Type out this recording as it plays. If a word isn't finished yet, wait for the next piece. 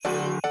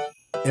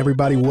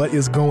Everybody, what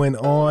is going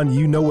on?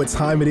 You know what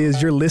time it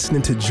is. You're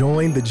listening to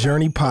Join the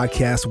Journey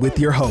podcast with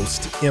your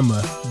host,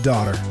 Emma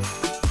Daughter.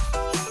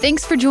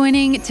 Thanks for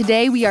joining.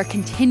 Today we are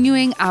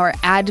continuing our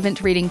Advent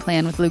reading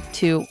plan with Luke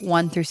 2,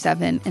 1 through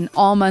 7. And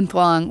all month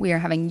long, we are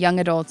having young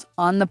adults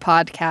on the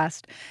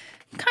podcast,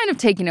 kind of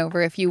taking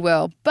over, if you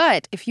will.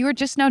 But if you are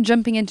just now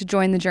jumping in to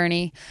join the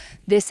journey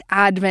this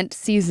Advent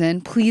season,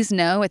 please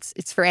know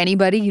it's for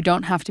anybody. You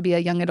don't have to be a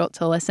young adult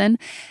to listen.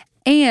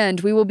 And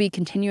we will be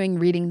continuing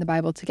reading the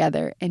Bible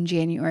together in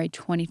January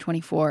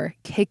 2024,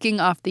 kicking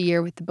off the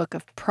year with the book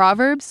of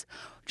Proverbs,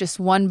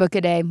 just one book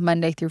a day,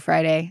 Monday through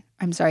Friday.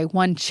 I'm sorry,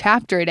 one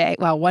chapter a day.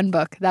 Wow, one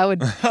book. That would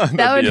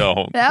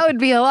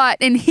be a lot.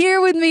 And here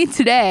with me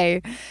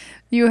today,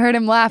 you heard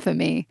him laugh at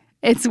me.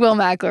 It's Will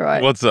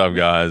McElroy. What's up,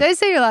 guys? Did I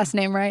say your last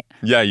name right?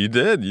 Yeah, you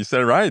did. You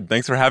said it right.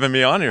 Thanks for having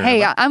me on here.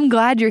 Hey, I'm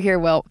glad you're here,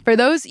 Will. For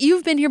those,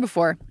 you've been here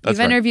before. That's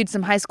You've interviewed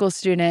some high school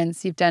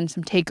students. You've done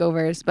some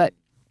takeovers, but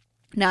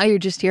now you're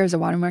just here as a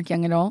Watermark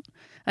young adult,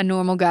 a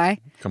normal guy.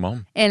 Come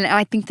on. And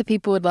I think the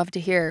people would love to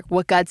hear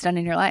what God's done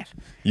in your life.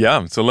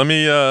 Yeah, so let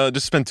me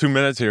just spend 2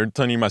 minutes here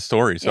telling you my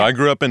story. So I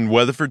grew up in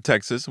Weatherford,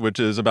 Texas, which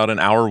is about an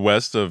hour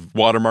west of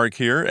Watermark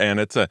here,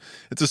 and it's a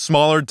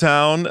smaller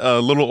town,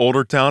 a little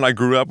older town. I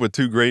grew up with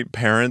two great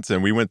parents,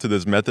 and we went to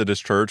this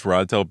Methodist church where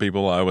I tell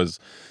people I was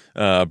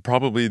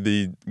probably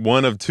the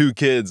one of two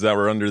kids that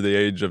were under the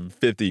age of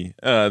 50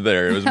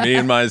 there. It was me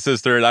and my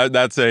sister.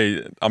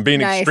 I'm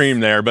being nice. Extreme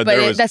there, but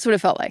that's what it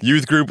felt like.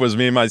 Youth group was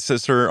me and my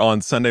sister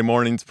on Sunday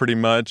mornings pretty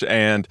much.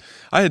 And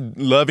I had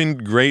loving,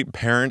 great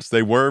parents.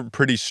 They were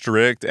pretty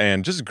strict.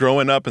 And just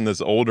growing up in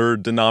this older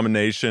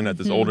denomination at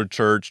this older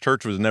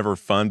church was never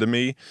fun to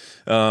me.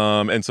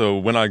 And so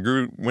when I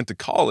went to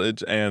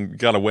college and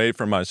got away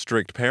from my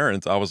strict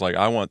parents, I was like,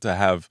 I want to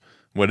have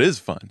what is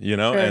fun, you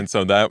know? Sure. And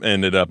so that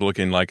ended up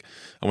looking like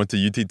I went to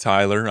UT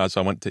Tyler.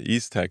 So I went to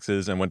East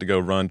Texas and went to go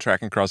run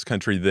track and cross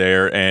country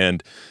there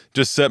and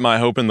just set my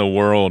hope in the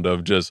world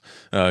of just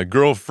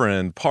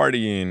girlfriend,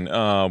 partying,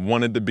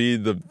 wanted to be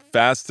the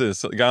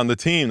fastest guy on the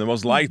team, the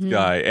most liked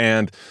guy.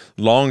 And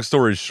long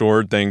story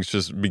short, things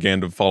just began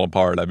to fall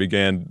apart. I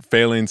began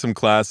failing some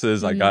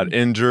classes. I got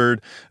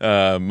injured.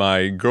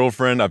 My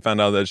girlfriend, I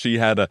found out that she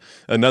had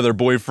another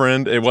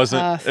boyfriend. It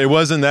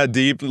wasn't that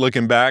deep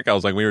looking back. I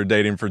was like, we were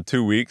dating for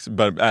 2 weeks,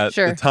 but at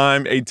the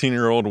time,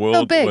 18-year-old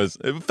Will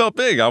it felt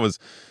big. I was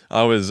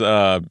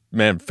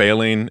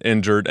failing,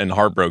 injured, and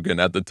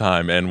heartbroken at the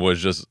time, and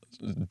was just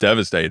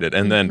devastated.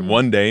 And then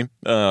one day,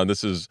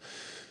 this is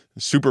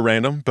super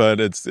random,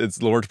 but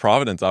it's Lord's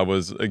providence. I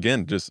was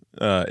again just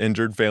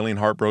injured, failing,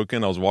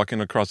 heartbroken. I was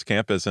walking across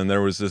campus, and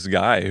there was this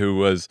guy it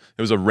was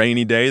a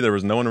rainy day. There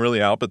was no one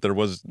really out, but there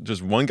was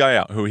just one guy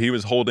out who he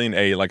was holding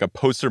a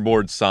poster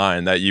board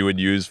sign that you would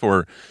use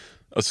for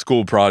a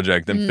school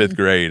project in fifth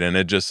grade, and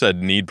it just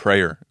said "Need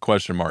prayer?" ?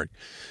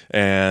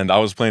 And I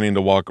was planning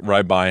to walk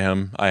right by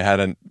him. I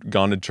hadn't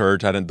gone to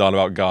church, hadn't thought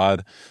about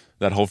God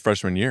that whole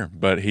freshman year,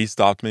 but he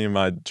stopped me in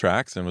my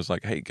tracks and was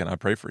like, "Hey, can I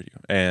pray for you?"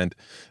 And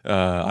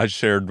I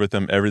shared with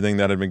him everything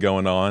that had been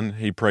going on.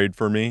 He prayed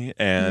for me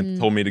and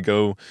told me to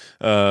go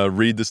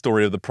read the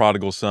story of the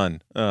prodigal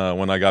son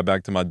when I got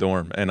back to my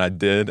dorm, and I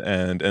did.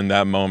 And in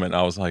that moment,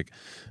 I was like,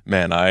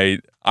 man,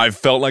 I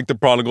felt like the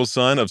prodigal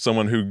son of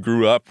someone who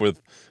grew up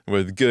with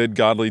good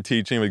godly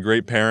teaching, with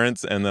great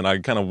parents, and then I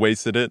kind of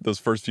wasted it those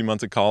first few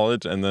months of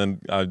college, and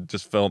then I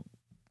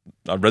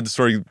read the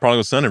story of the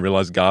prodigal son and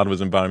realized God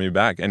was inviting me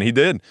back, and he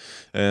did,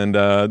 and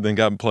then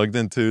got plugged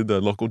into the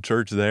local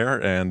church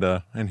there,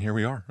 and here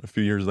we are a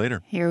few years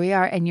later. Here we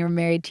are, and you're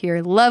married to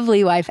your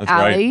lovely wife,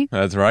 Allie. Right.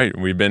 That's right.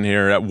 We've been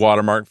here at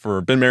Watermark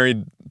been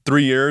married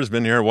 3 years,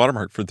 been here at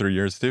Watermark for 3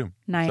 years too.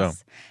 Nice. So.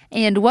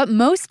 And what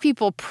most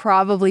people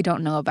probably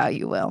don't know about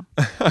you, Will,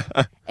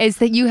 is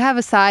that you have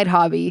a side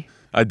hobby.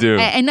 I do.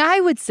 And I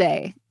would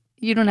say,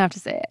 you don't have to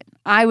say it,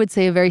 I would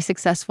say a very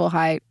successful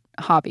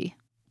hobby.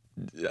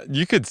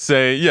 You could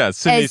say,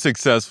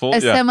 semi-successful.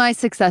 A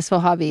semi-successful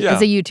hobby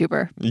as a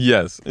YouTuber.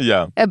 Yes,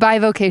 yeah. A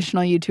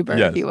bivocational YouTuber,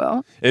 if you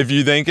will. If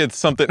you think it's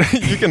something,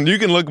 you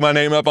can look my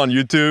name up on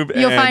YouTube.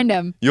 You'll find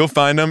him. You'll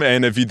find him,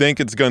 and if you think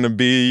it's going to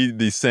be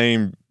the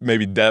same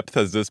maybe depth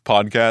as this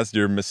podcast,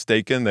 you're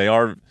mistaken.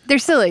 They're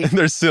silly.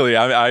 They're silly.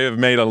 I have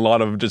made a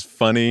lot of just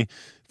funny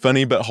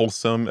but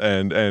wholesome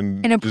and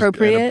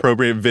inappropriate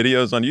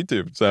videos on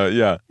YouTube. So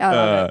yeah. I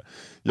love it.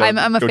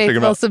 I'm a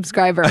faithful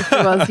subscriber to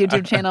Will's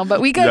YouTube channel, but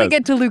we got to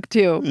get to Luke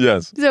 2.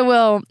 Yes. So,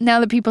 Will,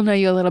 now that people know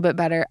you a little bit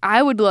better,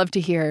 I would love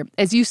to hear,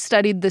 as you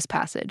studied this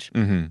passage,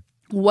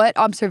 what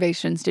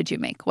observations did you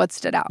make? What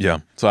stood out? Yeah.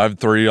 So I have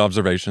 3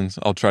 observations.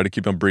 I'll try to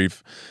keep them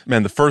brief.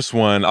 Man, the first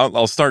one,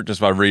 I'll start just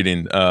by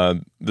reading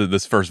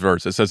this first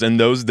verse. It says, "In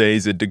those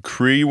days, a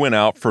decree went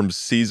out from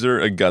Caesar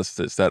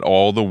Augustus that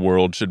all the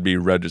world should be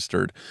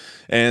registered."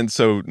 And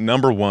so,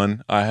 number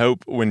one, I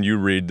hope when you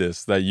read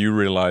this that you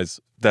realize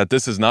that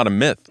this is not a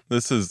myth.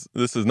 This is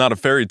not a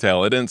fairy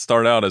tale. It didn't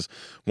start out as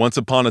once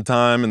upon a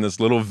time in this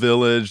little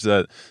village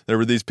that there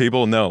were these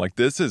people. No, like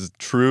this is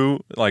true,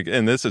 like,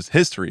 and this is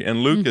history.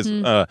 And Luke is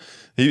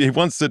he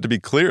wants it to be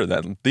clear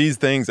that these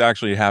things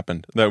actually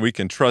happened, that we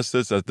can trust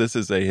this, that this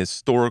is a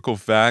historical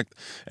fact.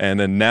 And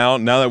then now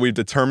that we've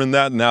determined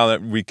that, now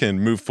that we can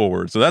move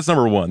forward. So that's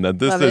number one, that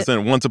this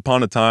isn't once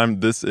upon a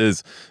time. This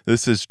is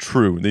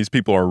true. These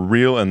people are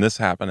real, and this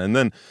happened. And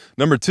then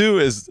number two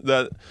is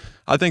that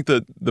I think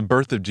that the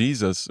birth of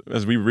Jesus,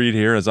 as we read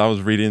here, as I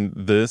was reading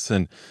this,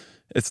 and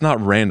it's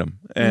not random.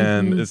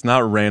 And it's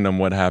not random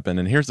what happened.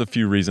 And here's a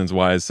few reasons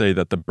why I say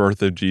that the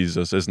birth of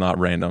Jesus is not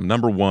random.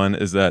 Number one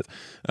is that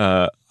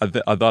I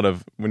thought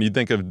of, when you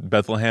think of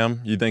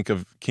Bethlehem, you think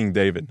of King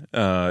David.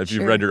 If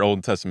you've read your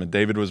Old Testament,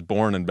 David was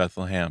born in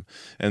Bethlehem.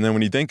 And then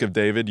when you think of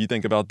David, you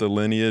think about the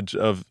lineage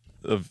of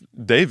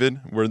David,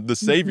 where the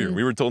Savior,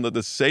 we were told that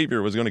the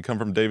Savior was going to come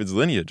from David's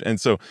lineage. And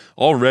so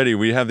already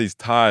we have these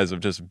ties of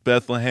just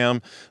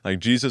Bethlehem, like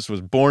Jesus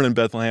was born in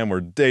Bethlehem,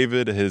 where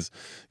David, his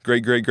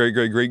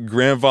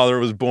great-great-great-great-great-grandfather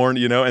was born,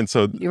 and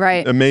so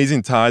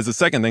amazing ties. The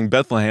second thing,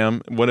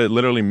 Bethlehem, what it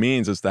literally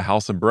means is the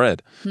house of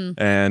bread.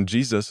 And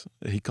Jesus,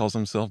 he calls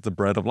himself the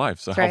bread of life.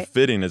 So how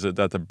fitting is it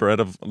that the bread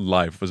of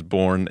life was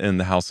born in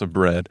the house of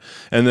bread?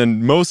 And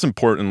then most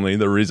importantly,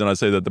 the reason I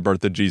say that the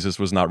birth of Jesus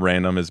was not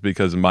random is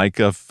because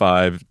Micah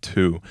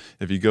 5:2.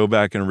 If you go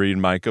back and read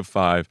Micah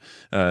 5,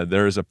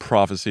 there is a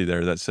prophecy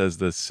there that says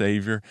the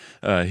Savior,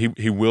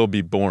 he will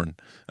be born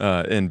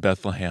in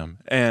Bethlehem.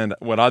 And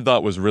what I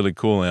thought was really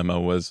cool, Emma,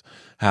 was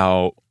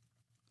how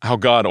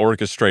God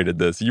orchestrated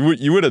this.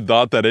 You would have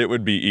thought that it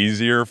would be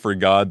easier for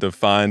God to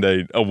find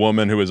a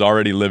woman who was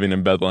already living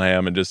in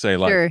Bethlehem and just say,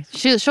 like,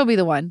 sure, she'll be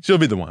the one. She'll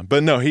be the one.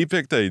 But no, he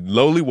picked a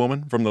lowly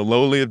woman from the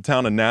lowly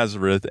town of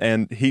Nazareth,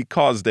 and he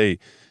caused a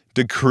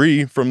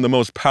decree from the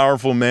most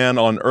powerful man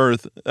on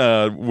earth,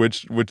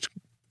 which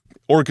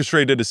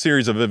orchestrated a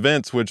series of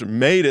events which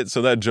made it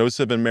so that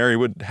Joseph and Mary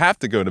would have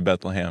to go to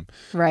Bethlehem.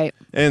 Right.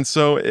 And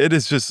so it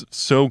is just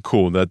so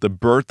cool that the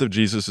birth of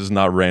Jesus is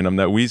not random,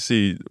 that we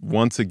see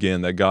once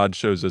again that God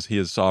shows us he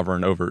is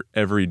sovereign over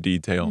every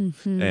detail.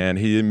 And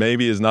he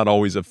maybe is not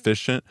always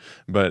efficient,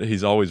 but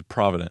he's always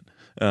provident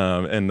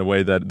in the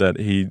way that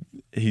he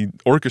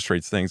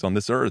orchestrates things on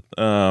this earth.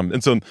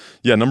 And so,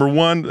 number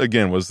one,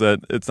 again, was that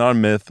it's not a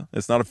myth.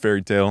 It's not a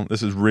fairy tale.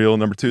 This is real.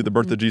 Number two, the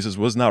birth of Jesus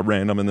was not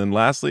random. And then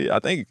lastly, I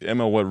think,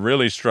 Emma, what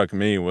really struck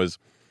me was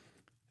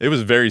it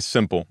was very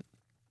simple.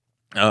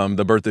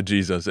 The birth of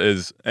Jesus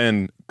is,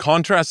 and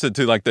contrasted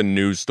to like the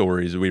news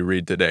stories we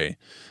read today.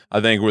 I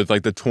think with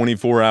like the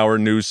 24-hour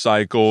news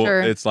cycle,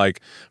 it's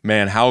like,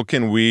 man, how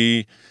can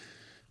we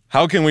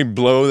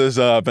blow this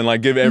up and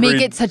like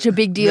make it such a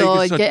big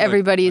deal and get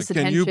everybody's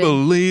attention? Can you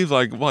believe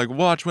like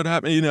watch what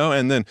happened,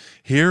 And then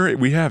here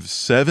we have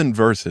 7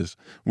 verses,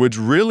 which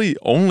really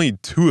only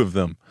 2 of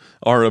them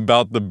are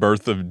about the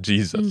birth of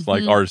Jesus,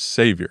 like our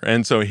Savior.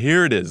 And so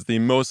here it is, the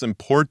most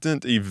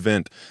important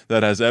event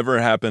that has ever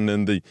happened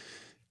in the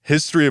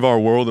history of our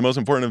world, the most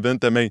important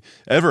event that may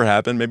ever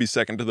happen, maybe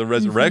second to the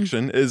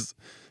resurrection, is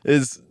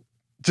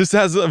just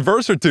has a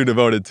verse or 2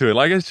 devoted to it.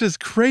 Like, it's just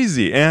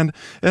crazy. And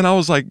I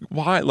was like,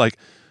 why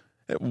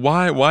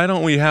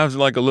don't we have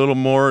like a little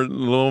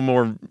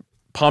more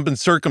pomp and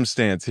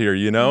circumstance here,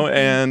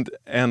 And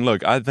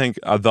look, I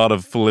thought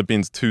of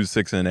Philippians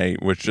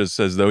 2:6-8, which just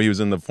says, though he was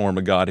in the form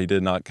of God, he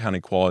did not count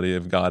equality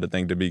of God a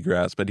thing to be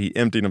grasped, but he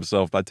emptied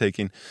himself by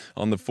taking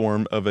on the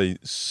form of a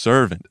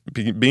servant,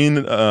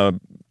 becoming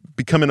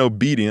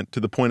obedient to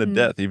the point of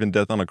death, even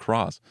death on a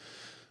cross.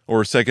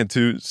 Or 2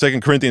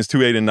 Corinthians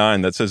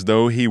 2:8-9 that says,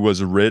 though he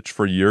was rich,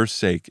 for your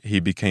sake he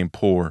became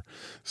poor,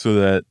 so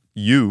that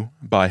you,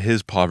 by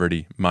his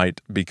poverty,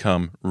 might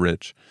become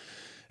rich.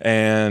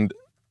 And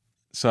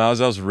so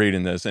as I was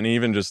reading this, and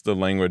even just the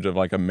language of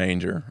like a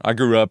manger, I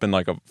grew up in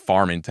like a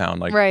farming town.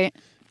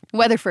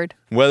 Weatherford,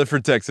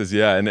 Texas,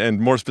 yeah, and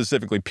more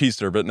specifically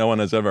Peaster, but no one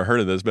has ever heard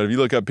of this. But if you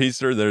look up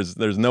Peaster,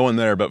 there's no one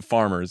there but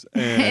farmers.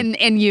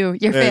 And your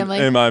family.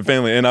 And my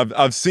family. And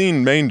I've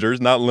seen mangers,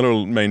 not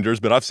little mangers,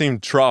 but I've seen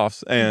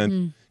troughs,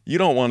 and you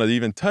don't want to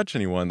even touch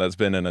anyone that's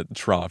been in a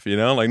trough,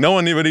 Like no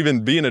one would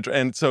even be in a trough.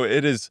 And so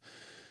it is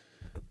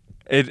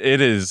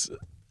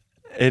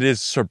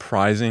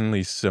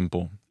surprisingly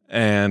simple.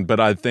 But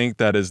I think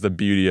that is the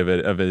beauty of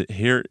it.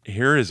 Here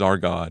is our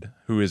God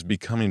who is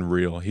becoming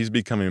real. He's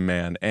becoming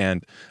man.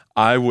 And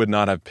I would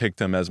not have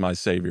picked him as my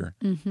Savior.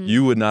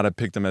 You would not have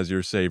picked him as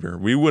your Savior.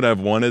 We would have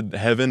wanted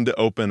heaven to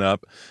open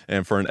up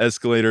and for an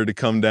escalator to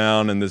come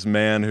down and this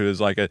man who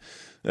is like a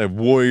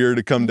warrior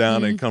to come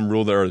down and come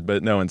rule the earth.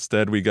 But no,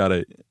 instead we got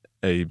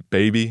a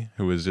baby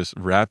who was just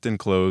wrapped in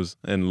clothes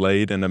and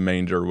laid in a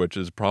manger, which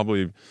is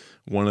probably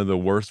one of the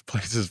worst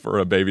places for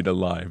a baby to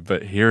lie.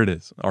 But here it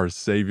is, our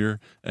Savior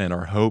and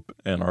our hope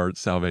and our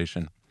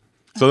salvation.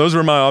 So those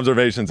were my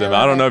observations.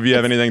 I don't know if you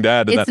have anything to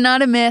add to that. It's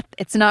not a myth.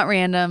 It's not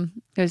random.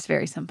 It was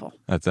very simple.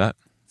 That's that.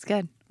 It's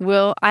good.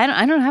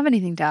 I don't have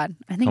anything to add.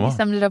 I think you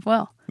summed it up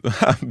well.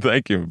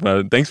 Thank you.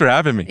 Thanks for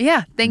having me.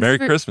 Yeah. Merry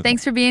Christmas.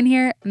 Thanks for being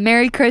here.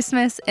 Merry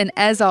Christmas. And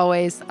as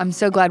always, I'm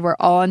so glad we're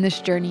all on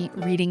this journey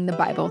reading the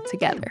Bible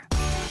together.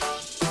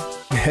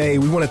 Hey,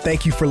 we want to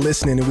thank you for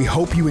listening, and we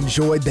hope you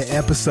enjoyed the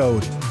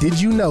episode. Did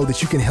you know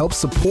that you can help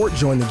support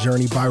Join the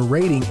Journey by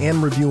rating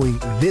and reviewing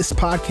this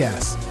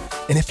podcast?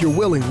 And if you're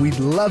willing, we'd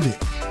love it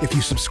if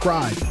you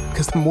subscribe,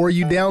 because the more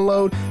you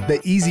download, the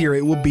easier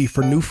it will be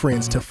for new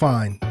friends to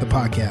find the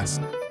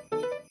podcast.